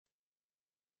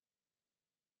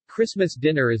Christmas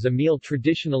dinner is a meal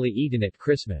traditionally eaten at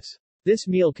Christmas. This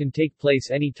meal can take place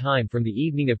any time from the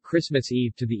evening of Christmas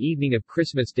Eve to the evening of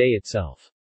Christmas Day itself.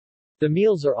 The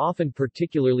meals are often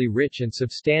particularly rich and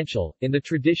substantial, in the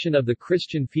tradition of the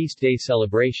Christian feast day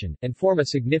celebration, and form a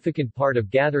significant part of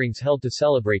gatherings held to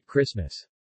celebrate Christmas.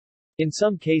 In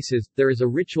some cases, there is a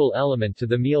ritual element to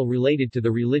the meal related to the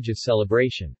religious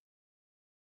celebration.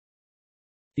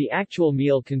 The actual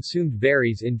meal consumed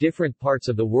varies in different parts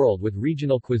of the world with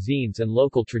regional cuisines and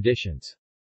local traditions.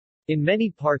 In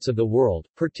many parts of the world,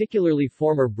 particularly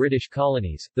former British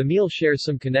colonies, the meal shares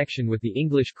some connection with the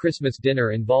English Christmas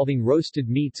dinner involving roasted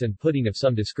meats and pudding of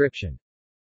some description.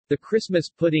 The Christmas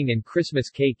pudding and Christmas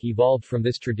cake evolved from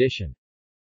this tradition.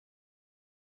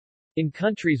 In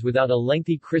countries without a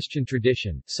lengthy Christian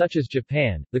tradition, such as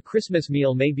Japan, the Christmas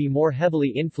meal may be more heavily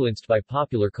influenced by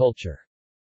popular culture.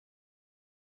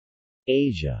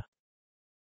 Asia.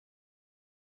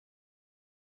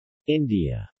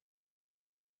 India.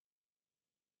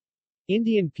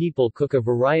 Indian people cook a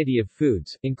variety of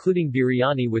foods, including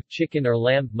biryani with chicken or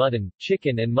lamb, mutton,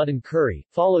 chicken and mutton curry,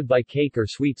 followed by cake or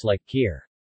sweets like kheer.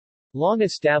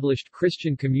 Long-established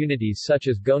Christian communities such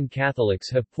as Goan Catholics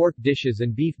have pork dishes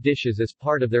and beef dishes as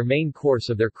part of their main course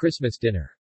of their Christmas dinner.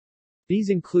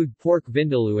 These include pork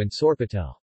vindaloo and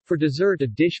sorpatel. For dessert, a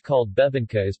dish called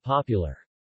bebinka is popular.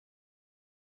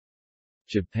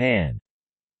 Japan.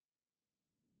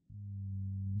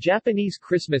 Japanese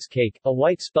Christmas cake, a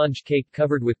white sponge cake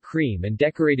covered with cream and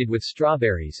decorated with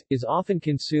strawberries, is often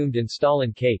consumed, and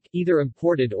stollen cake, either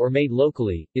imported or made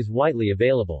locally, is widely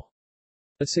available.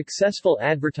 A successful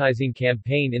advertising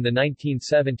campaign in the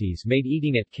 1970s made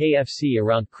eating at KFC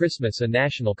around Christmas a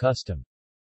national custom.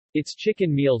 Its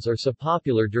chicken meals are so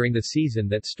popular during the season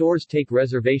that stores take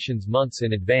reservations months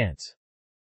in advance.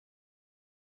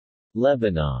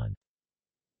 Lebanon.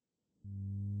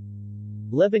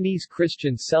 Lebanese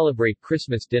Christians celebrate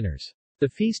Christmas dinners. The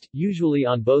feast, usually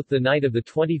on both the night of the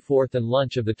 24th and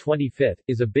lunch of the 25th,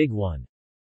 is a big one.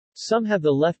 Some have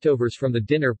the leftovers from the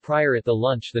dinner prior at the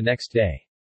lunch the next day.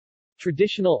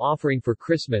 Traditional offering for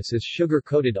Christmas is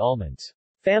sugar-coated almonds.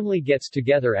 Family gets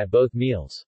together at both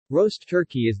meals. Roast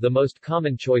turkey is the most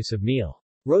common choice of meal.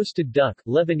 Roasted duck,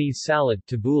 Lebanese salad,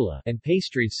 tabbouleh, and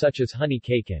pastries such as honey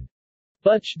cake and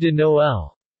bûche de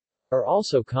Noël are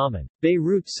also common.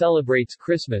 Beirut celebrates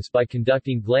Christmas by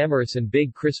conducting glamorous and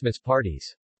big Christmas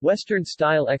parties.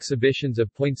 Western-style exhibitions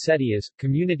of poinsettias,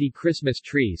 community Christmas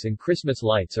trees and Christmas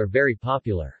lights are very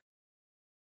popular.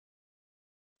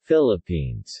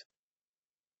 Philippines.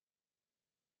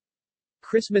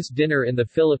 Christmas dinner in the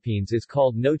Philippines is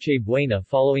called Noche Buena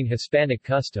following Hispanic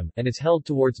custom, and is held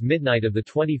towards midnight of the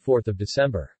 24th of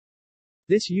December.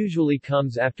 This usually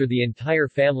comes after the entire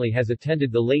family has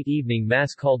attended the late evening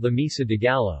mass called the Misa de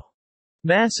Gallo,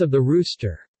 Mass of the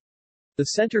Rooster. The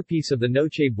centerpiece of the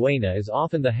Noche Buena is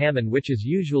often the jamon, which is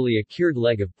usually a cured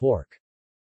leg of pork.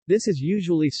 This is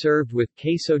usually served with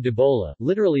queso de bola,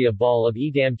 literally a ball of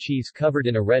Edam cheese covered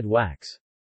in a red wax.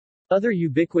 Other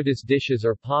ubiquitous dishes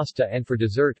are pasta and, for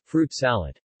dessert, fruit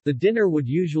salad. The dinner would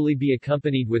usually be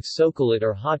accompanied with socolate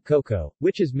or hot cocoa,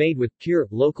 which is made with pure,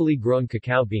 locally grown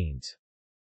cacao beans.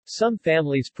 Some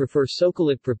families prefer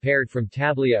socolate prepared from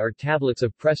tablia or tablets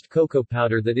of pressed cocoa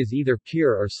powder that is either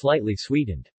pure or slightly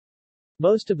sweetened.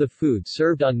 Most of the food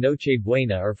served on Noche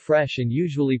Buena are fresh and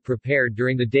usually prepared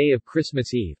during the day of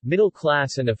Christmas Eve.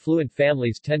 Middle-class and affluent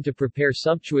families tend to prepare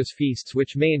sumptuous feasts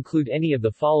which may include any of the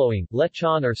following: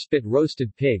 lechon or spit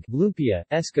roasted pig, lumpia,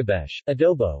 escabeche,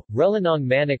 adobo, relenong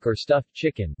manok or stuffed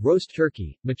chicken, roast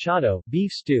turkey, machado,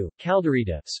 beef stew,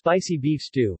 caldereta, spicy beef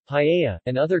stew, paella,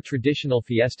 and other traditional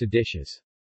fiesta dishes.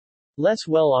 Less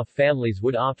well-off families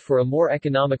would opt for a more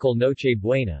economical Noche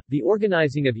Buena. The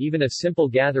organizing of even a simple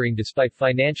gathering despite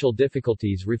financial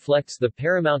difficulties reflects the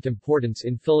paramount importance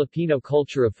in Filipino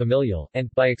culture of familial, and,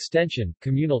 by extension,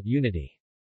 communal, unity.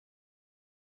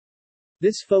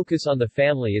 This focus on the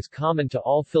family is common to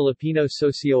all Filipino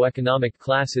socio-economic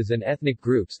classes and ethnic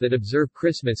groups that observe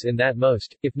Christmas, in that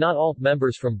most, if not all,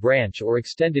 members from branch or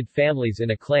extended families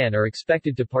in a clan are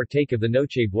expected to partake of the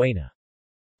Noche Buena.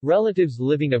 Relatives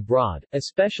living abroad,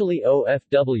 especially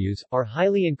OFWs, are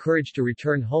highly encouraged to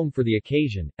return home for the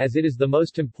occasion, as it is the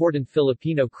most important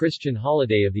Filipino Christian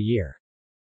holiday of the year.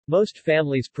 Most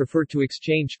families prefer to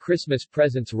exchange Christmas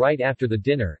presents right after the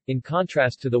dinner, in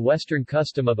contrast to the Western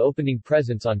custom of opening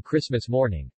presents on Christmas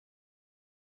morning.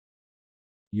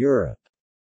 Europe.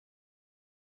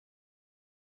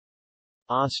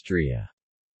 Austria.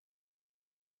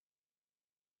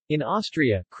 In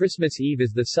Austria, Christmas Eve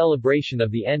is the celebration of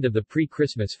the end of the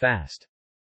pre-Christmas fast.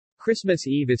 Christmas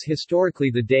Eve is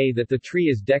historically the day that the tree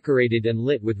is decorated and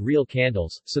lit with real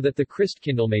candles, so that the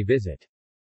Christkindl may visit.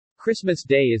 Christmas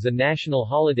Day is a national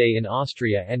holiday in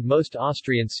Austria and most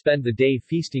Austrians spend the day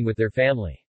feasting with their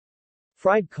family.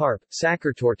 Fried carp,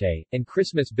 Sachertorte, and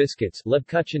Christmas biscuits,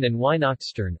 Lebkuchen and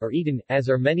Weihnachtsstern, are eaten, as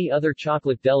are many other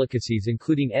chocolate delicacies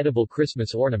including edible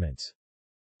Christmas ornaments.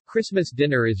 Christmas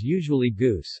dinner is usually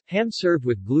goose, ham served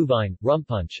with glühwein, rum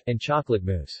punch, and chocolate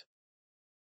mousse.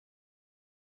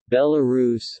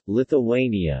 Belarus,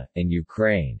 Lithuania, and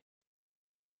Ukraine.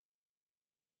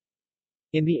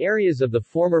 In the areas of the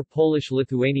former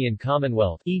Polish-Lithuanian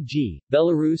Commonwealth, e.g.,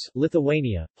 Belarus,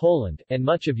 Lithuania, Poland, and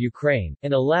much of Ukraine,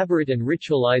 an elaborate and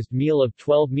ritualized meal of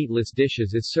 12 meatless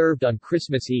dishes is served on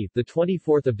Christmas Eve, the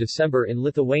 24th of December in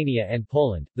Lithuania and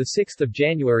Poland, the 6th of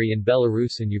January in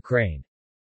Belarus and Ukraine.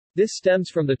 This stems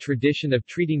from the tradition of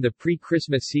treating the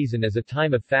pre-Christmas season as a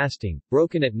time of fasting,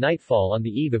 broken at nightfall on the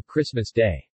eve of Christmas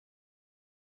Day.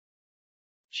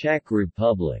 Czech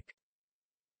Republic.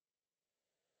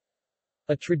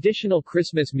 A traditional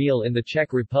Christmas meal in the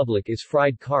Czech Republic is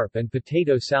fried carp and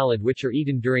potato salad which are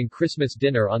eaten during Christmas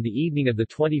dinner on the evening of the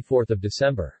 24th of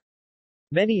December.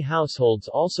 Many households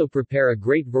also prepare a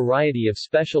great variety of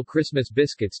special Christmas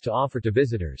biscuits to offer to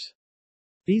visitors.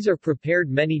 These are prepared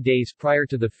many days prior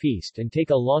to the feast and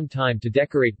take a long time to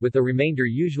decorate, with the remainder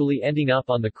usually ending up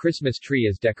on the Christmas tree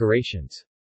as decorations.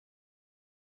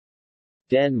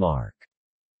 Denmark.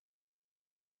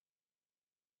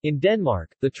 In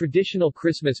Denmark, the traditional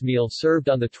Christmas meal served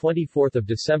on the 24th of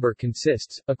December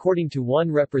consists, according to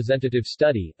one representative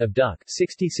study, of duck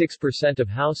 66% of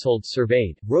households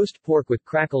surveyed, roast pork with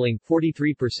crackling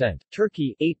 43%,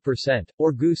 turkey 8%,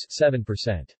 or goose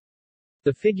 7%.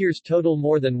 The figures total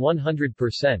more than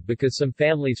 100% because some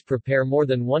families prepare more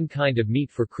than one kind of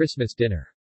meat for Christmas dinner.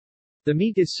 The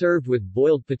meat is served with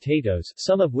boiled potatoes,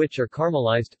 some of which are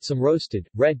caramelized, some roasted,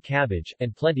 red cabbage,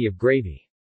 and plenty of gravy.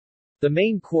 The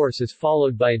main course is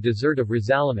followed by a dessert of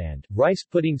risalamande, rice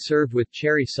pudding served with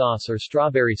cherry sauce or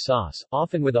strawberry sauce,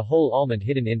 often with a whole almond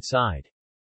hidden inside.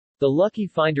 The lucky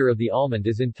finder of the almond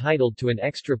is entitled to an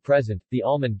extra present, the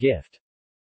almond gift.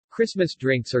 Christmas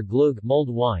drinks are glögg, mulled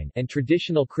wine, and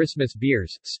traditional Christmas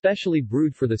beers, specially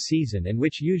brewed for the season and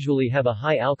which usually have a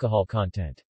high alcohol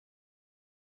content.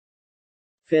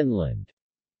 Finland.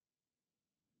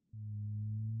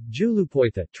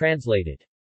 Juhlupoitha, translated,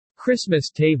 Christmas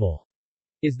table,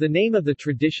 is the name of the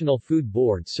traditional food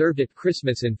board served at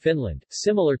Christmas in Finland,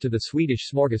 similar to the Swedish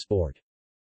smorgasbord.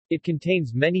 It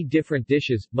contains many different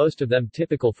dishes, most of them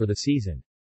typical for the season.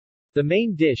 The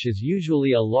main dish is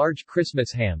usually a large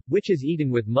Christmas ham, which is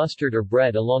eaten with mustard or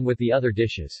bread along with the other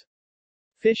dishes.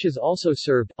 Fish is also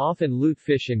served, often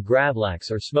lutefisk and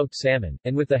gravlax or smoked salmon,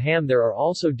 and with the ham there are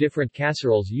also different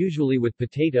casseroles usually with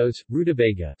potatoes,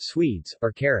 rutabaga, swedes,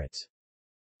 or carrots.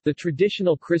 The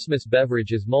traditional Christmas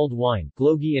beverage is mulled wine,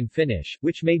 glöggi in Finnish,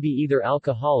 which may be either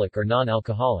alcoholic or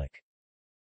non-alcoholic.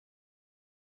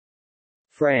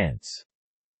 France.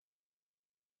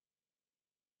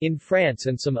 In France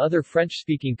and some other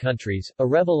French-speaking countries, a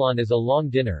réveillon is a long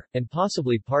dinner, and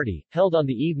possibly party, held on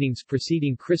the evenings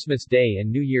preceding Christmas Day and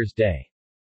New Year's Day.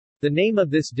 The name of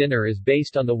this dinner is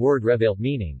based on the word réveil,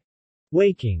 meaning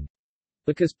waking,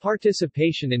 because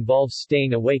participation involves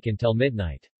staying awake until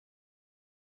midnight.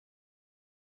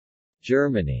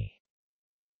 Germany.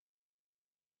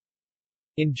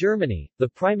 In Germany, the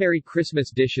primary Christmas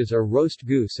dishes are roast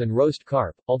goose and roast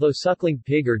carp, although suckling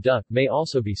pig or duck may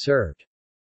also be served.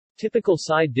 Typical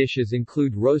side dishes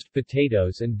include roast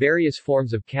potatoes and various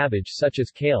forms of cabbage such as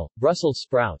kale, Brussels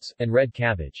sprouts, and red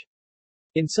cabbage.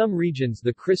 In some regions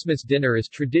the Christmas dinner is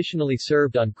traditionally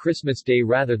served on Christmas Day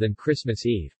rather than Christmas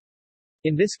Eve.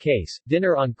 In this case,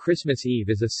 dinner on Christmas Eve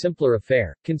is a simpler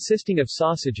affair, consisting of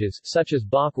sausages, such as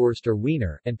bockwurst or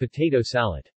wiener, and potato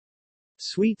salad.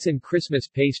 Sweets and Christmas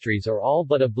pastries are all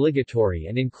but obligatory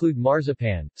and include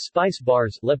marzipan, spice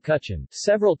bars, Lebkuchen,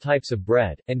 several types of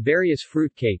bread, and various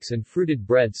fruitcakes and fruited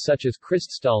breads such as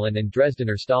Christstollen and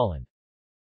Dresdener Stollen.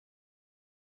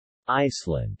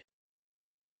 Iceland.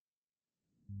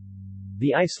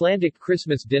 The Icelandic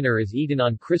Christmas dinner is eaten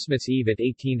on Christmas Eve at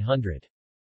 1800.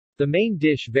 The main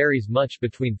dish varies much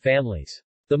between families.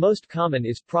 The most common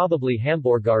is probably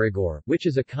hamborgarigur, which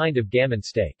is a kind of gammon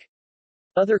steak.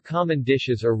 Other common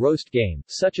dishes are roast game,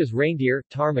 such as reindeer,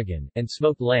 ptarmigan, and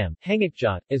smoked lamb,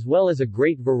 hangikjot, as well as a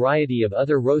great variety of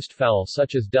other roast fowl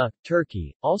such as duck,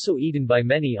 turkey, also eaten by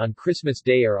many on Christmas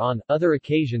Day or on other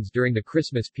occasions during the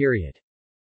Christmas period.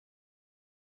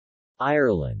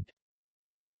 Ireland.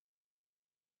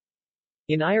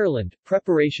 In Ireland,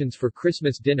 preparations for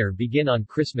Christmas dinner begin on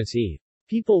Christmas Eve.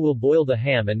 People will boil the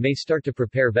ham and may start to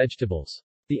prepare vegetables.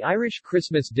 The Irish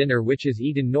Christmas dinner, which is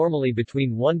eaten normally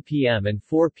between 1 p.m. and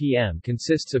 4 p.m.,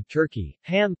 consists of turkey,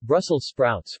 ham, Brussels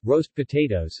sprouts, roast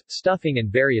potatoes, stuffing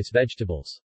and various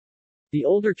vegetables. The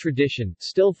older tradition,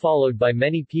 still followed by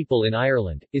many people in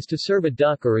Ireland, is to serve a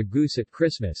duck or a goose at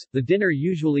Christmas. The dinner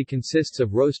usually consists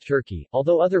of roast turkey,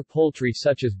 although other poultry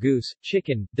such as goose,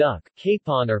 chicken, duck,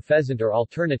 capon or pheasant are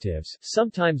alternatives,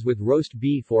 sometimes with roast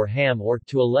beef or ham or,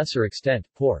 to a lesser extent,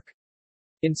 pork.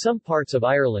 In some parts of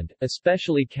Ireland,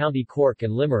 especially County Cork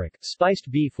and Limerick,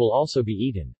 spiced beef will also be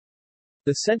eaten.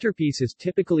 The centerpiece is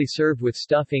typically served with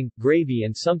stuffing, gravy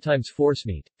and sometimes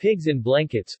forcemeat, pigs in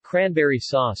blankets, cranberry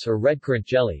sauce or redcurrant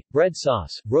jelly, bread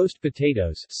sauce, roast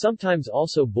potatoes, sometimes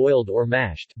also boiled or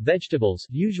mashed, vegetables,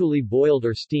 usually boiled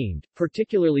or steamed,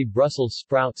 particularly Brussels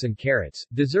sprouts and carrots.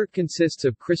 Dessert consists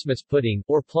of Christmas pudding,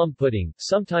 or plum pudding,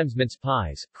 sometimes mince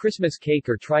pies, Christmas cake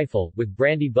or trifle, with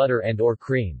brandy butter and or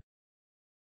cream.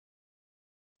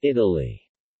 Italy.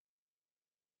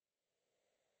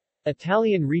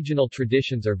 Italian regional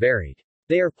traditions are varied.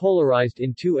 They are polarized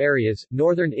in two areas,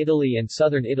 northern Italy and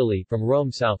southern Italy, from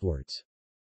Rome southwards.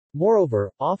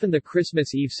 Moreover, often the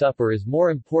Christmas Eve supper is more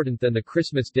important than the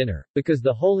Christmas dinner, because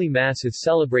the Holy Mass is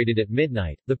celebrated at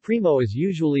midnight. The primo is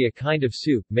usually a kind of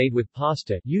soup made with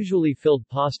pasta, usually filled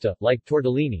pasta, like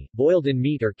tortellini, boiled in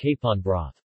meat or capon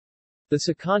broth. The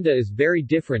seconda is very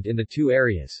different in the two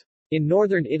areas. In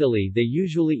northern Italy they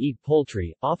usually eat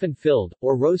poultry, often filled,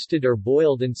 or roasted or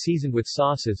boiled and seasoned with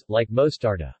sauces, like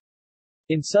mostarda.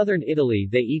 In southern Italy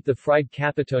they eat the fried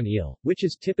capitone eel, which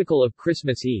is typical of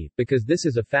Christmas Eve, because this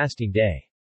is a fasting day.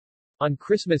 On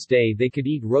Christmas Day they could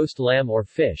eat roast lamb or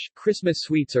fish. Christmas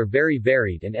sweets are very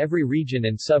varied and every region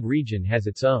and sub-region has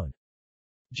its own.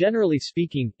 Generally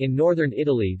speaking, in northern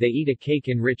Italy they eat a cake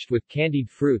enriched with candied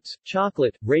fruits,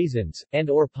 chocolate, raisins, and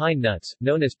or pine nuts,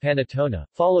 known as panettone,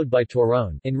 followed by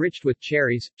torrone, enriched with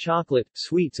cherries, chocolate,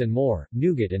 sweets and more,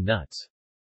 nougat and nuts.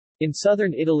 In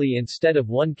southern Italy instead of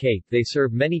one cake they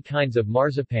serve many kinds of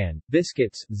marzipan,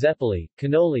 biscuits, zeppoli,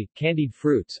 cannoli, candied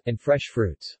fruits, and fresh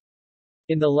fruits.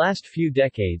 In the last few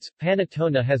decades,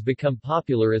 panettone has become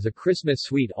popular as a Christmas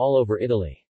sweet all over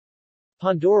Italy.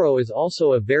 Pandoro is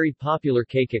also a very popular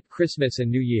cake at Christmas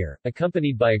and New Year,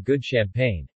 accompanied by a good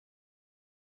champagne.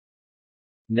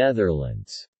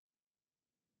 Netherlands.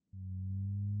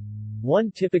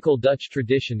 One typical Dutch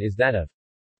tradition is that of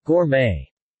gourmet,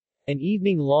 an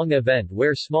evening-long event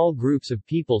where small groups of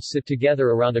people sit together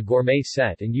around a gourmet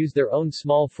set and use their own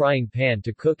small frying pan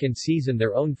to cook and season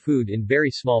their own food in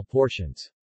very small portions.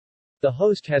 The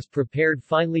host has prepared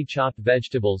finely chopped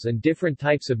vegetables and different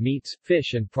types of meats,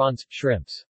 fish and prawns,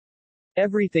 shrimps.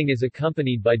 Everything is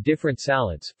accompanied by different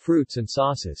salads, fruits and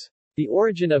sauces. The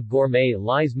origin of gourmet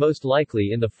lies most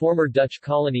likely in the former Dutch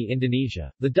colony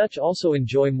Indonesia. The Dutch also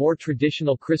enjoy more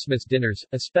traditional Christmas dinners,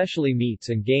 especially meats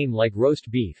and game like roast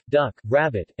beef, duck,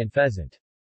 rabbit, and pheasant.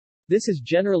 This is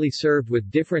generally served with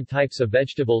different types of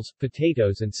vegetables,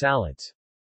 potatoes and salads.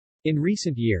 In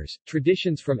recent years,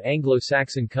 traditions from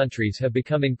Anglo-Saxon countries have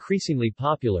become increasingly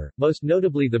popular, most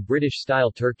notably the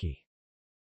British-style turkey.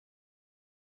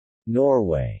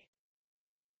 Norway.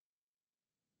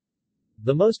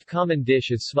 The most common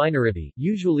dish is svineribbe,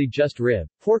 usually just rib,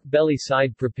 pork belly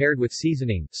side prepared with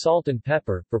seasoning, salt and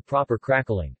pepper, for proper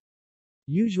crackling.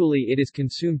 Usually it is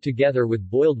consumed together with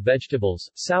boiled vegetables,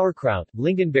 sauerkraut,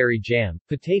 lingonberry jam,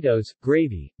 potatoes,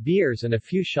 gravy, beers and a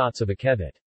few shots of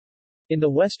akevit. In the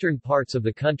western parts of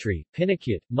the country,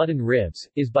 pinnekjøtt, mutton ribs,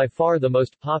 is by far the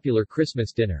most popular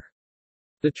Christmas dinner.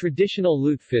 The traditional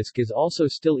lutefisk is also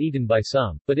still eaten by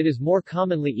some, but it is more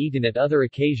commonly eaten at other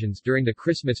occasions during the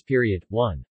Christmas period.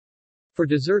 1. For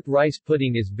dessert, rice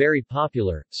pudding is very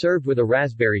popular, served with a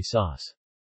raspberry sauce.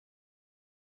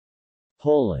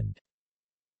 Poland.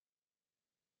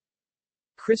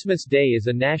 Christmas Day is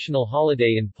a national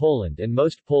holiday in Poland and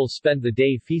most Poles spend the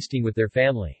day feasting with their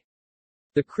family.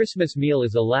 The Christmas meal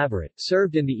is elaborate,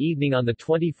 served in the evening on the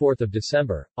 24th of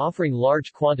December, offering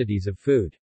large quantities of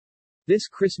food. This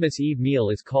Christmas Eve meal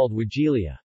is called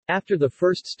Wigilia. After the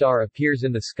first star appears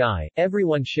in the sky,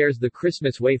 everyone shares the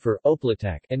Christmas wafer,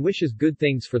 opłatek, and wishes good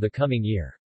things for the coming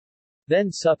year. Then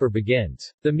supper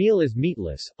begins. The meal is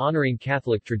meatless, honoring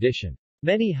Catholic tradition.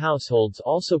 Many households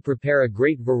also prepare a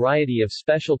great variety of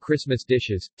special Christmas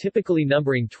dishes, typically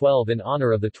numbering 12 in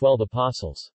honor of the 12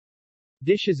 apostles.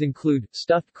 Dishes include,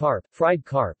 stuffed carp, fried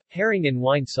carp, herring in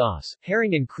wine sauce,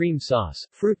 herring and cream sauce,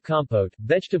 fruit compote,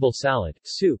 vegetable salad,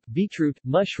 soup, beetroot,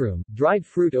 mushroom, dried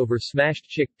fruit over smashed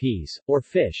chickpeas, or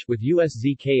fish with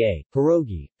USZKA,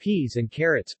 pierogi, peas and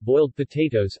carrots, boiled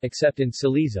potatoes except in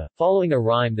Silesia, following a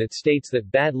rhyme that states that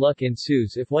bad luck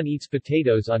ensues if one eats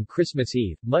potatoes on Christmas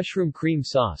Eve, mushroom cream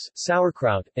sauce,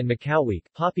 sauerkraut, and makowik,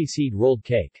 poppy seed rolled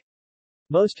cake.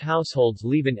 Most households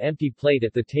leave an empty plate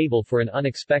at the table for an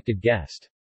unexpected guest.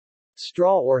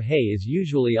 Straw or hay is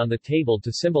usually on the table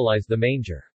to symbolize the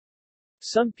manger.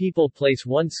 Some people place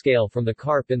one scale from the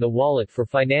carp in the wallet for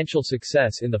financial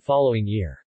success in the following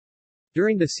year.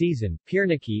 During the season,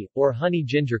 pierniki, or honey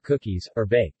ginger cookies, are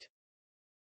baked.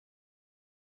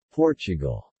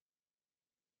 Portugal.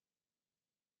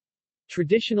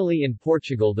 Traditionally in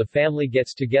Portugal, the family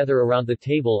gets together around the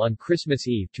table on Christmas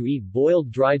Eve to eat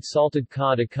boiled dried salted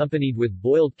cod accompanied with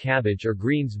boiled cabbage or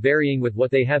greens varying with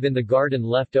what they have in the garden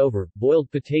left over,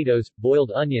 boiled potatoes,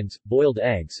 boiled onions, boiled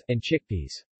eggs, and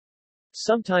chickpeas.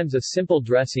 Sometimes a simple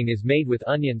dressing is made with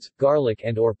onions, garlic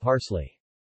and/or parsley.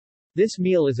 This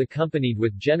meal is accompanied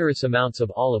with generous amounts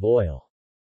of olive oil.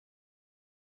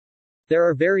 There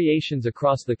are variations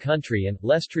across the country and,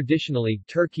 less traditionally,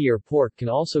 turkey or pork can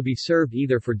also be served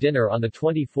either for dinner on the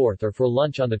 24th or for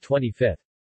lunch on the 25th.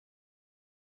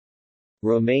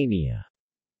 Romania.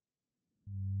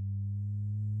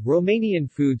 Romanian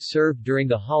food served during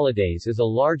the holidays is a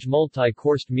large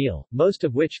multi-coursed meal, most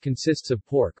of which consists of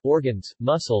pork, organs,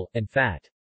 muscle, and fat.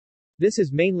 This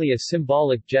is mainly a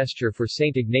symbolic gesture for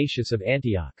Saint Ignatius of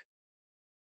Antioch.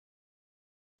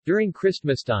 During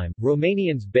Christmastime,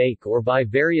 Romanians bake or buy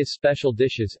various special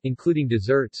dishes, including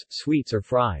desserts, sweets or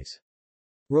fries.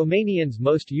 Romanians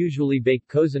most usually bake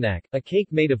cozonac, a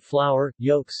cake made of flour,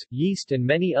 yolks, yeast and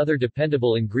many other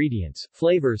dependable ingredients,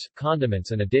 flavors,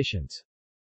 condiments and additions.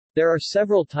 There are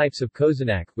several types of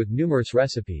cozonac, with numerous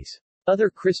recipes. Other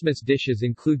Christmas dishes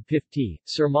include pifti,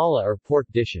 sarmala or pork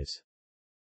dishes.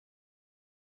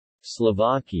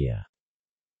 Slovakia.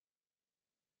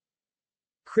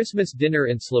 Christmas dinner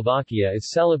in Slovakia is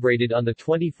celebrated on the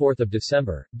 24th of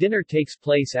December. Dinner takes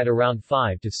place at around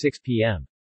 5 to 6 p.m.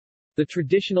 The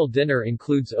traditional dinner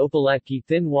includes opelatki,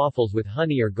 thin waffles with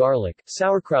honey or garlic,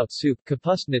 sauerkraut soup,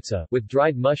 kapustnica with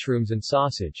dried mushrooms and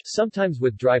sausage, sometimes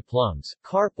with dry plums,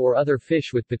 carp or other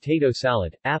fish with potato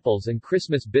salad, apples and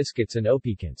Christmas biscuits and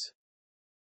opekans.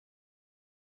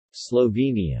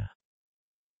 Slovenia.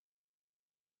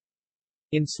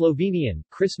 In Slovenian,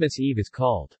 Christmas Eve is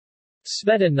called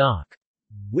Sveta noc,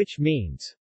 which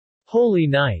means Holy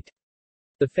Night.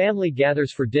 The family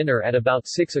gathers for dinner at about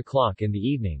 6 o'clock in the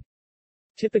evening.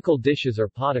 Typical dishes are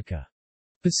patika,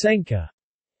 pasenka,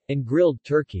 and grilled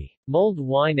turkey. Mulled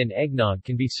wine and eggnog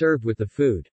can be served with the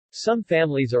food. Some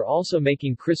families are also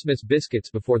making Christmas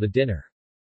biscuits before the dinner.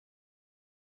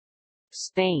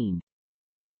 Spain.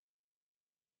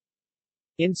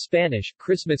 In Spanish,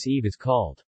 Christmas Eve is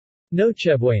called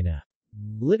Nochebuena,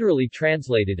 literally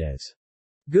translated as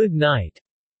good night.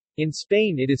 In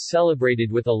Spain it is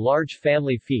celebrated with a large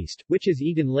family feast, which is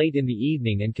eaten late in the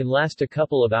evening and can last a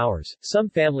couple of hours. Some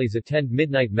families attend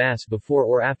midnight mass before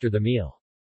or after the meal.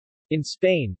 In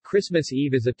Spain, Christmas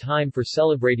Eve is a time for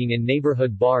celebrating in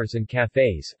neighborhood bars and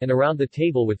cafes, and around the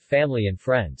table with family and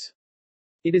friends.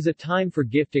 It is a time for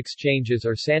gift exchanges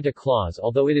or Santa Claus,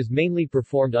 although it is mainly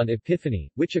performed on Epiphany,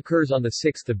 which occurs on the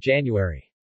 6th of January.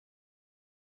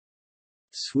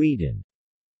 Sweden.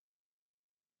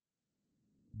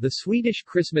 The Swedish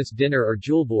Christmas dinner or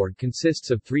julbord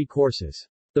consists of 3 courses.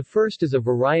 The first is a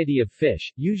variety of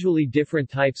fish, usually different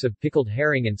types of pickled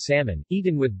herring and salmon,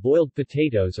 eaten with boiled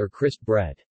potatoes or crisp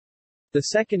bread. The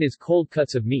second is cold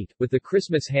cuts of meat, with the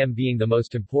Christmas ham being the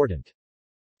most important.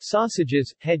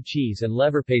 Sausages, head cheese and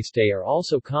leverpaste are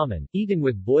also common, eaten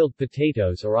with boiled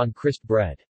potatoes or on crisp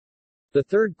bread. The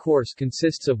third course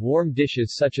consists of warm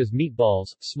dishes such as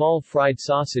meatballs, small fried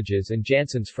sausages and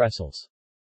Janssens fressels.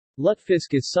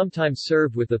 Lutefisk is sometimes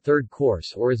served with the third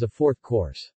course or as a fourth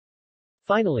course.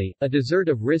 Finally, a dessert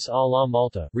of ris à la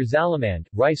Malta, risalamande,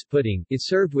 rice pudding, is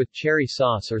served with cherry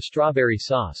sauce or strawberry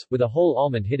sauce, with a whole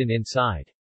almond hidden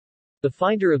inside. The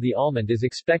finder of the almond is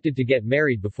expected to get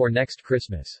married before next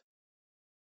Christmas.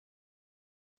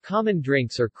 Common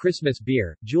drinks are Christmas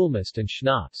beer, julmust and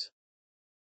schnapps.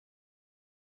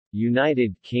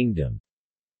 United Kingdom.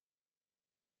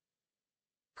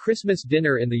 Christmas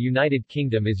dinner in the United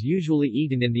Kingdom is usually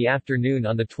eaten in the afternoon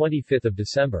on the 25th of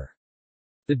December.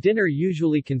 The dinner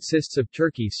usually consists of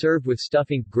turkey served with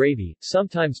stuffing, gravy,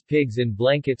 sometimes pigs in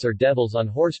blankets or devils on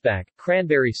horseback,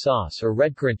 cranberry sauce or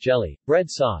redcurrant jelly, bread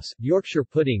sauce, Yorkshire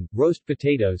pudding, roast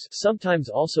potatoes, sometimes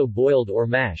also boiled or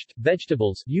mashed,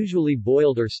 vegetables, usually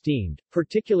boiled or steamed,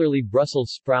 particularly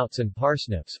Brussels sprouts and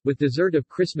parsnips, with dessert of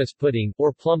Christmas pudding,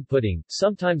 or plum pudding,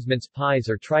 sometimes mince pies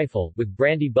or trifle, with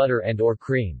brandy butter and or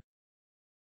cream.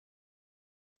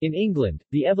 In England,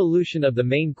 the evolution of the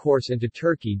main course into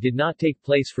turkey did not take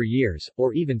place for years,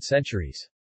 or even centuries.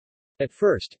 At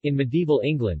first, in medieval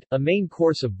England, a main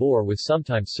course of boar was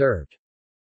sometimes served.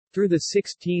 Through the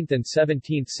 16th and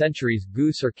 17th centuries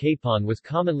goose or capon was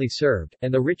commonly served,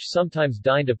 and the rich sometimes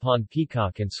dined upon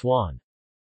peacock and swan.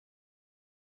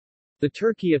 The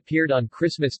turkey appeared on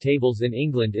Christmas tables in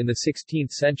England in the 16th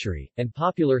century, and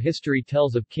popular history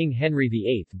tells of King Henry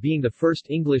VIII being the first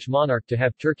English monarch to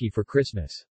have turkey for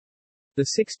Christmas.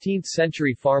 The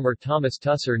 16th-century farmer Thomas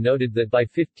Tusser noted that by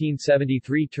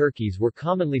 1573 turkeys were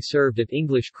commonly served at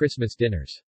English Christmas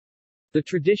dinners. The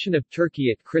tradition of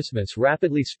turkey at Christmas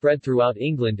rapidly spread throughout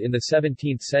England in the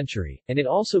 17th century, and it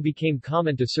also became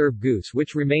common to serve goose,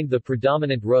 which remained the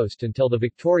predominant roast until the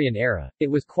Victorian era. It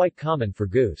was quite common for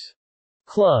goose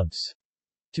clubs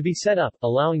to be set up,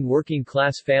 allowing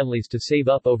working-class families to save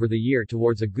up over the year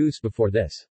towards a goose before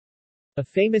this. A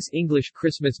famous English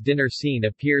Christmas dinner scene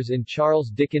appears in Charles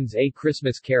Dickens' A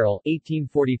Christmas Carol,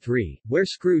 1843, where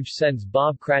Scrooge sends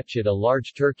Bob Cratchit a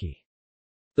large turkey.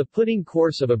 The pudding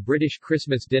course of a British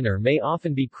Christmas dinner may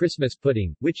often be Christmas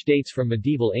pudding, which dates from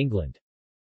medieval England.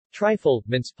 Trifle,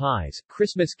 mince pies,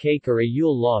 Christmas cake or a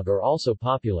Yule log are also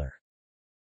popular.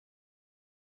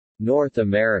 North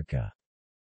America.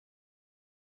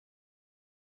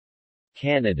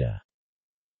 Canada.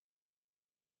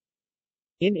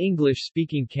 In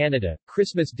English-speaking Canada,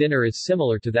 Christmas dinner is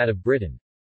similar to that of Britain.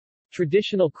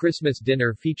 Traditional Christmas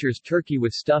dinner features turkey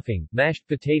with stuffing, mashed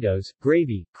potatoes,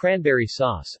 gravy, cranberry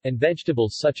sauce, and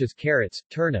vegetables such as carrots,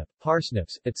 turnip,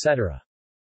 parsnips, etc.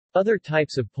 Other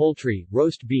types of poultry,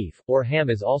 roast beef, or ham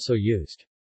is also used.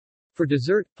 For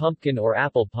dessert, pumpkin or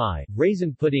apple pie,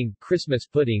 raisin pudding, Christmas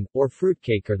pudding, or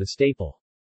fruitcake are the staple.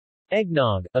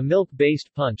 Eggnog, a milk-based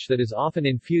punch that is often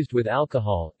infused with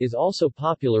alcohol, is also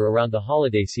popular around the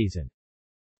holiday season.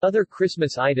 Other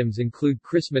Christmas items include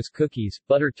Christmas cookies,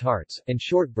 butter tarts, and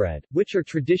shortbread, which are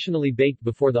traditionally baked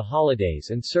before the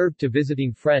holidays and served to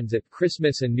visiting friends at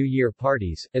Christmas and New Year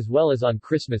parties, as well as on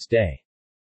Christmas Day.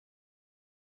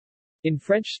 In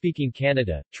French-speaking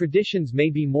Canada, traditions may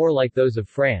be more like those of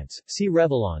France. See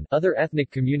Réveillon. Other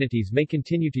ethnic communities may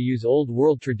continue to use Old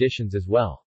World traditions as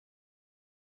well.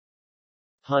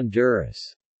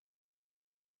 Honduras.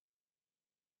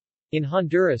 In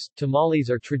Honduras, tamales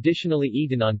are traditionally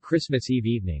eaten on Christmas Eve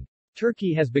evening.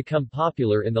 Turkey has become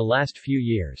popular in the last few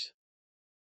years.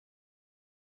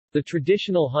 The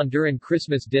traditional Honduran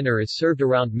Christmas dinner is served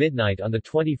around midnight on the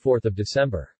 24th of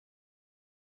December.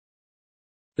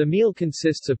 The meal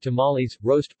consists of tamales,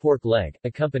 roast pork leg,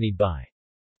 accompanied by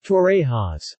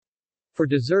torrejas for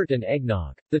dessert and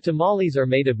eggnog. The tamales are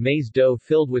made of maize dough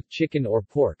filled with chicken or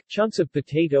pork, chunks of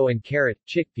potato and carrot,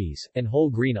 chickpeas, and whole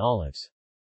green olives.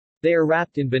 They are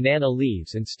wrapped in banana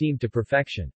leaves and steamed to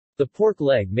perfection. The pork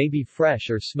leg may be fresh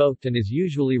or smoked and is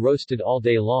usually roasted all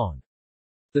day long.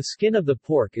 The skin of the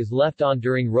pork is left on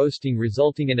during roasting,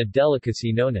 resulting in a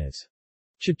delicacy known as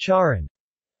chicharrón,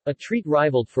 a treat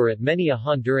rivaled for at many a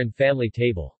Honduran family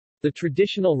table. The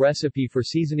traditional recipe for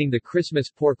seasoning the Christmas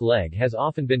pork leg has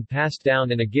often been passed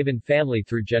down in a given family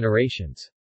through generations.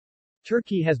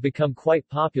 Turkey has become quite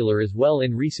popular as well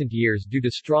in recent years due to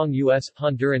strong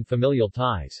U.S.-Honduran familial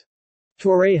ties.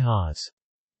 Torrejas.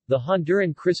 The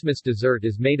Honduran Christmas dessert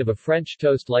is made of a French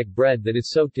toast-like bread that is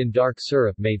soaked in dark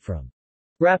syrup made from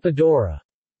rapadura,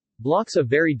 blocks of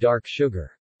very dark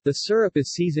sugar. The syrup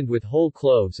is seasoned with whole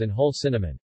cloves and whole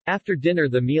cinnamon. After dinner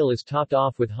the meal is topped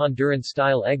off with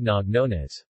Honduran-style eggnog known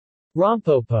as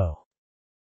rompopo.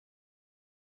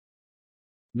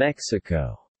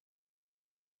 Mexico.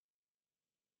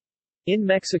 In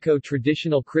Mexico,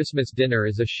 traditional Christmas dinner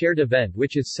is a shared event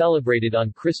which is celebrated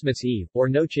on Christmas Eve, or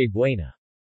Noche Buena.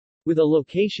 With a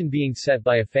location being set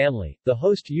by a family, the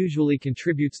host usually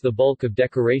contributes the bulk of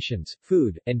decorations,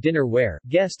 food, and dinnerware.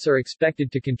 Guests are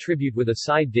expected to contribute with a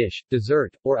side dish,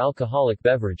 dessert, or alcoholic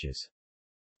beverages.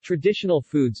 Traditional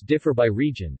foods differ by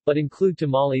region, but include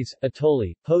tamales,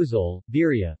 atole, pozole,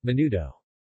 birria, menudo.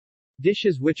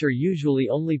 Dishes which are usually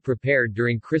only prepared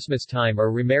during Christmas time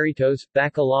are romeritos,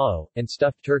 bacalao, and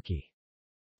stuffed turkey.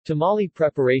 Tamale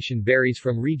preparation varies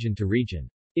from region to region.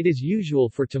 It is usual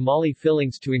for tamale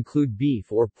fillings to include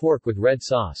beef or pork with red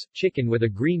sauce, chicken with a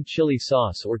green chili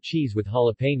sauce or cheese with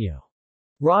jalapeno.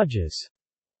 Rajas.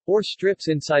 or strips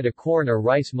inside a corn or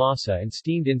rice masa and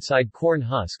steamed inside corn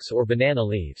husks or banana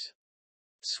leaves.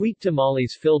 Sweet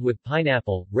tamales filled with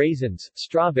pineapple, raisins,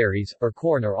 strawberries, or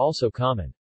corn are also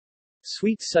common.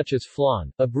 Sweets such as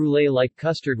flan, a brulee-like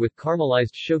custard with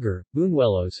caramelized sugar,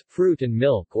 buñuelos, fruit and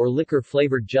milk or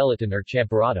liquor-flavored gelatin or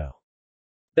champurrado.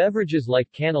 Beverages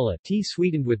like canela, tea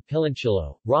sweetened with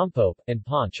piloncillo, rompope, and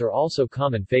punch are also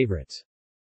common favorites.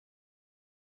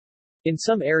 In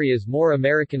some areas more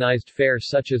Americanized fare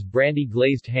such as brandy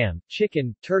glazed ham,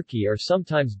 chicken, turkey or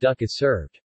sometimes duck is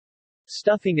served.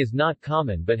 Stuffing is not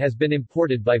common but has been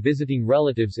imported by visiting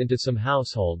relatives into some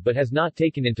household but has not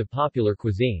taken into popular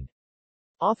cuisine.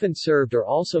 Often served are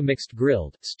also mixed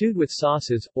grilled, stewed with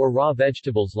sauces, or raw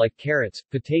vegetables like carrots,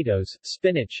 potatoes,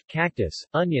 spinach, cactus,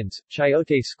 onions,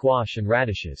 chayote squash and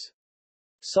radishes.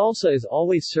 Salsa is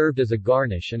always served as a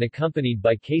garnish and accompanied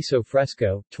by queso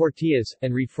fresco, tortillas,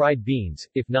 and refried beans,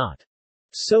 if not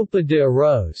sopa de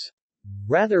arroz,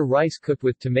 rather rice cooked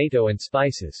with tomato and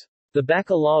spices. The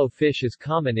bacalao fish is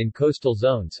common in coastal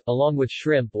zones, along with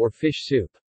shrimp or fish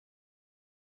soup.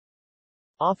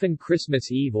 Often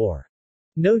Christmas Eve or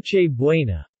Noche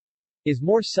Buena is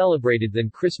more celebrated than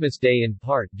Christmas Day in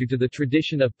part due to the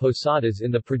tradition of posadas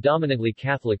in the predominantly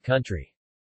Catholic country.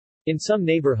 In some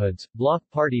neighborhoods, block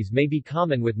parties may be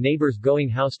common with neighbors going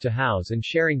house to house and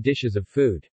sharing dishes of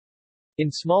food. In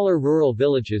smaller rural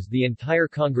villages the entire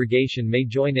congregation may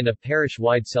join in a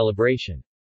parish-wide celebration.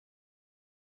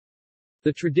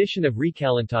 The tradition of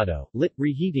recalentado, lit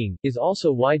reheating, is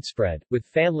also widespread, with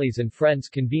families and friends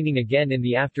convening again in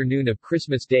the afternoon of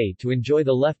Christmas Day to enjoy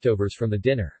the leftovers from the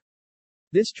dinner.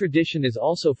 This tradition is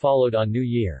also followed on New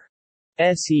Year's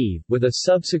Eve, with a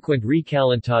subsequent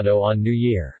recalentado on New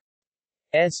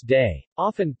Year's Day.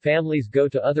 Often, families go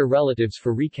to other relatives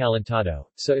for recalentado,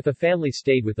 so if a family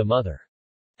stayed with the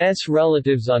mother's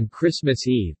relatives on Christmas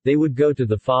Eve, they would go to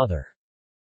the father's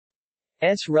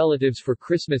relatives for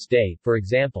Christmas Day, for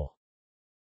example.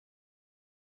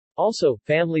 Also,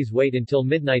 families wait until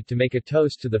midnight to make a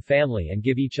toast to the family and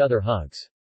give each other hugs.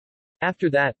 After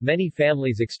that, many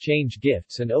families exchange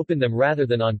gifts and open them rather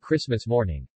than on Christmas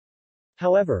morning.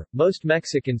 However, most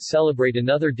Mexicans celebrate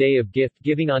another day of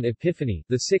gift-giving on Epiphany,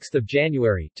 the 6th of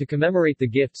January, to commemorate the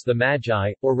gifts the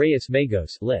Magi, or Reyes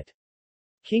Magos, lit.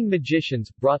 King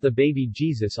Magicians, brought the baby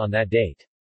Jesus on that date.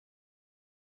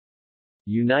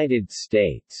 United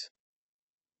States.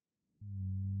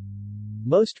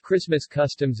 Most Christmas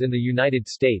customs in the United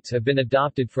States have been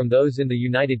adopted from those in the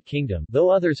United Kingdom,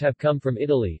 though others have come from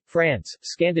Italy, France,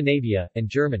 Scandinavia, and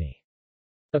Germany.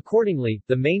 Accordingly,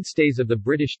 the mainstays of the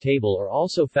British table are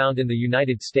also found in the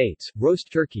United States: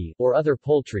 roast turkey, or other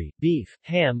poultry, beef,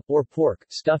 ham, or pork,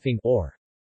 stuffing, or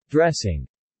dressing,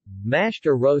 mashed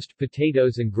or roast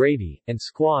potatoes and gravy, and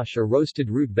squash or roasted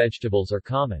root vegetables are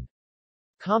common.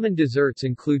 Common desserts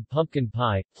include pumpkin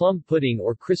pie, plum pudding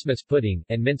or Christmas pudding,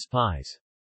 and mince pies.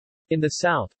 In the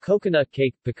South, coconut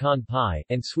cake, pecan pie,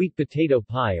 and sweet potato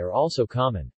pie are also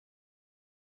common.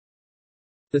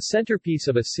 The centerpiece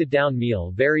of a sit-down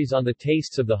meal varies on the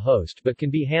tastes of the host but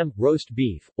can be ham, roast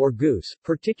beef, or goose,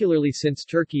 particularly since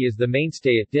turkey is the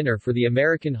mainstay at dinner for the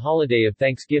American holiday of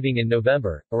Thanksgiving in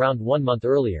November, around 1 month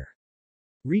earlier.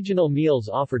 Regional meals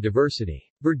offer diversity.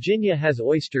 Virginia has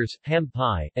oysters, ham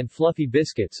pie, and fluffy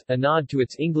biscuits, a nod to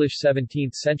its English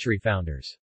 17th-century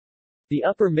founders. The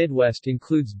upper Midwest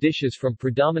includes dishes from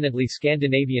predominantly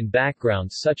Scandinavian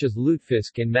backgrounds such as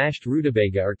lutefisk and mashed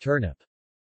rutabaga or turnip.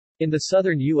 In the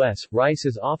southern U.S., rice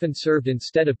is often served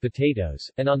instead of potatoes,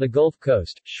 and on the Gulf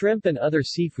Coast, shrimp and other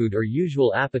seafood are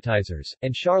usual appetizers,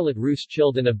 and Charlotte Russe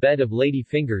chilled in a bed of lady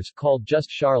fingers called just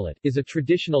Charlotte is a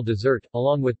traditional dessert,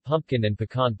 along with pumpkin and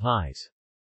pecan pies.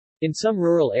 In some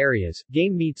rural areas,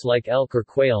 game meats like elk or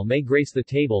quail may grace the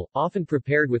table, often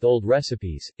prepared with old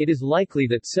recipes. It is likely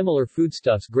that similar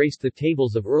foodstuffs graced the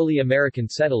tables of early American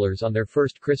settlers on their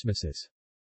first Christmases.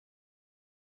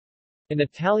 An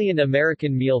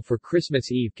Italian-American meal for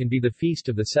Christmas Eve can be the Feast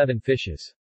of the Seven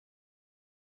Fishes.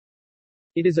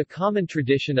 It is a common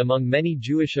tradition among many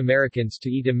Jewish Americans to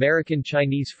eat American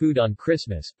Chinese food on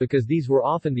Christmas, because these were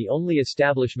often the only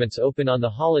establishments open on the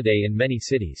holiday in many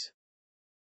cities.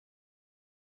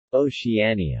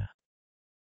 Oceania.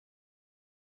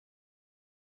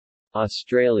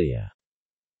 Australia.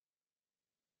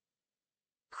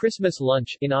 Christmas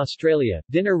lunch in Australia,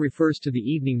 dinner refers to the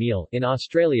evening meal in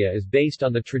Australia is based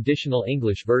on the traditional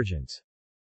English versions.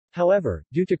 However,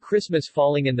 due to Christmas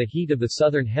falling in the heat of the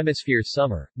Southern Hemisphere's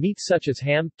summer, meats such as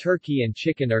ham, turkey and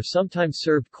chicken are sometimes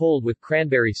served cold with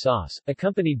cranberry sauce,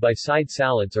 accompanied by side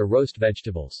salads or roast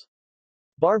vegetables.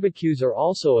 Barbecues are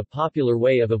also a popular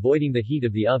way of avoiding the heat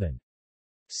of the oven.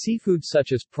 Seafood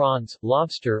such as prawns,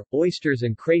 lobster, oysters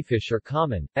and crayfish are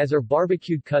common, as are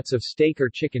barbecued cuts of steak or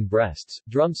chicken breasts,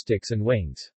 drumsticks and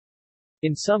wings.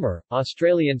 In summer,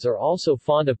 Australians are also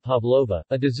fond of pavlova,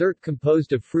 a dessert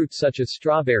composed of fruits such as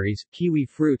strawberries, kiwi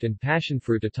fruit and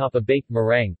passionfruit atop a baked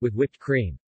meringue, with whipped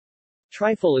cream.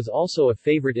 Trifle is also a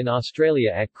favorite in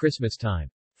Australia at Christmas time.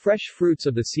 Fresh fruits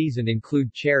of the season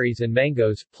include cherries and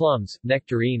mangoes, plums,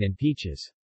 nectarine and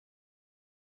peaches.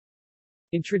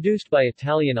 Introduced by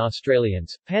Italian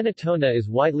Australians, panettone is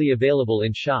widely available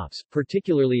in shops,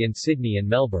 particularly in Sydney and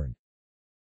Melbourne.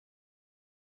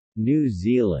 New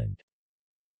Zealand.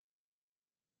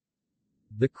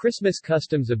 The Christmas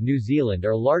customs of New Zealand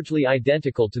are largely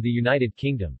identical to the United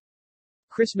Kingdom.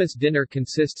 Christmas dinner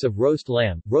consists of roast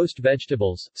lamb, roast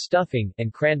vegetables, stuffing,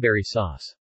 and cranberry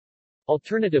sauce.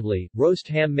 Alternatively, roast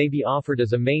ham may be offered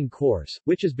as a main course,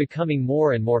 which is becoming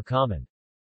more and more common.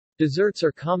 Desserts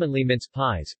are commonly mince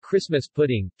pies, Christmas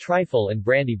pudding, trifle and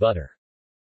brandy butter.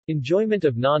 Enjoyment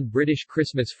of non-British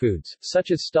Christmas foods,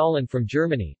 such as stollen from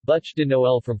Germany, bûche de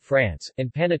Noël from France,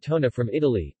 and panettone from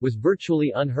Italy, was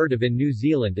virtually unheard of in New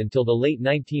Zealand until the late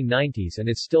 1990s and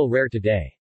is still rare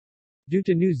today. Due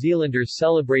to New Zealanders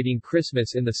celebrating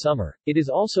Christmas in the summer, it is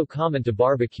also common to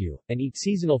barbecue, and eat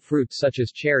seasonal fruits such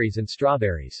as cherries and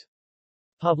strawberries.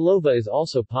 Pavlova is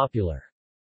also popular.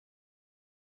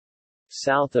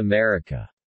 South America.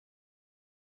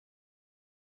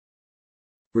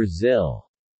 Brazil.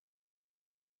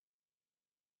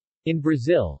 In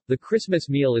Brazil, the Christmas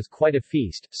meal is quite a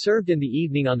feast, served in the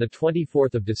evening on the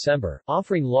 24th of December,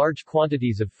 offering large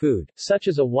quantities of food, such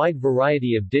as a wide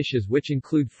variety of dishes which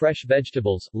include fresh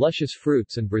vegetables, luscious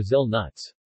fruits and Brazil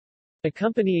nuts.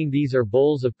 Accompanying these are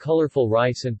bowls of colorful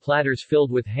rice and platters filled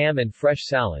with ham and fresh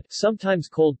salad, sometimes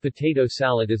cold potato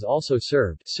salad is also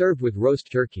served with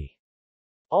roast turkey.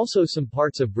 Also some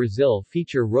parts of Brazil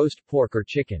feature roast pork or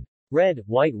chicken. Red,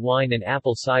 white wine and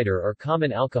apple cider are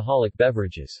common alcoholic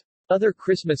beverages. Other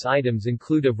Christmas items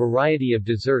include a variety of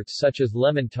desserts such as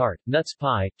lemon tart, nuts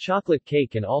pie, chocolate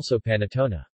cake and also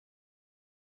panettone.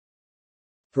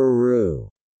 Peru.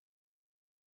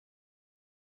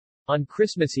 On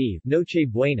Christmas Eve, Noche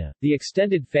Buena, the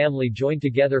extended family join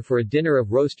together for a dinner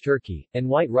of roast turkey, and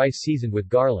white rice seasoned with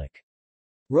garlic.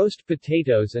 Roast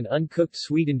potatoes and uncooked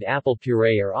sweetened apple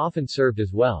puree are often served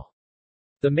as well.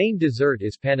 The main dessert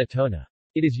is panettone.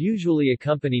 It is usually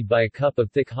accompanied by a cup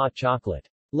of thick hot chocolate.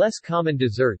 Less common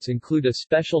desserts include a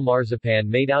special marzipan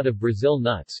made out of Brazil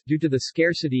nuts, due to the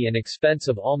scarcity and expense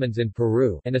of almonds in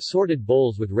Peru, and assorted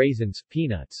bowls with raisins,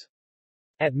 peanuts.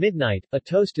 At midnight, a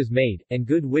toast is made, and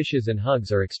good wishes and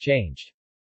hugs are exchanged.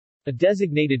 A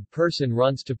designated person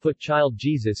runs to put child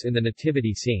Jesus in the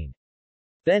nativity scene.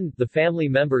 Then, the family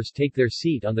members take their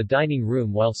seat on the dining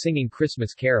room while singing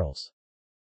Christmas carols.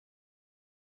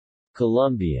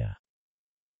 Colombia.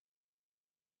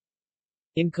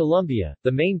 In Colombia,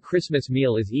 the main Christmas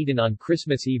meal is eaten on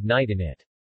Christmas Eve night and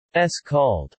it's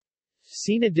called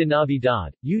Cena de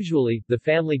Navidad. Usually, the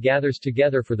family gathers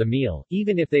together for the meal,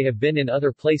 even if they have been in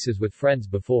other places with friends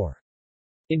before.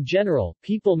 In general,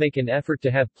 people make an effort to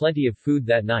have plenty of food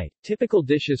that night. Typical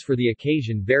dishes for the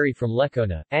occasion vary from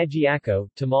lecona, ajiaco,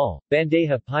 tamal,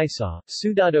 bandeja paisa,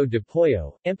 sudado de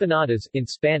pollo, empanadas, in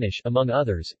Spanish, among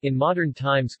others. In modern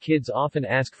times, kids often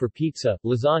ask for pizza,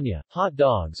 lasagna, hot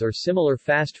dogs or similar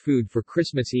fast food for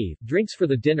Christmas Eve. Drinks for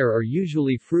the dinner are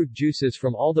usually fruit juices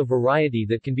from all the variety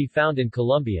that can be found in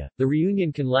Colombia. The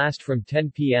reunion can last from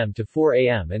 10 p.m. to 4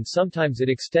 a.m. and sometimes it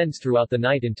extends throughout the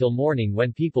night until morning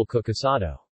when people cook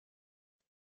asado.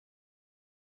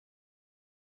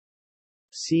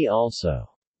 See also: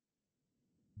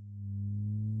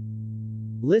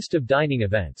 List of dining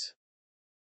events.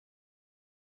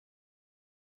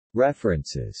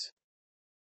 References.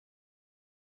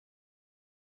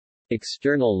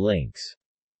 External links.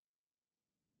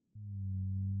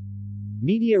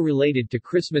 Media related to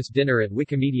Christmas dinner at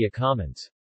Wikimedia Commons.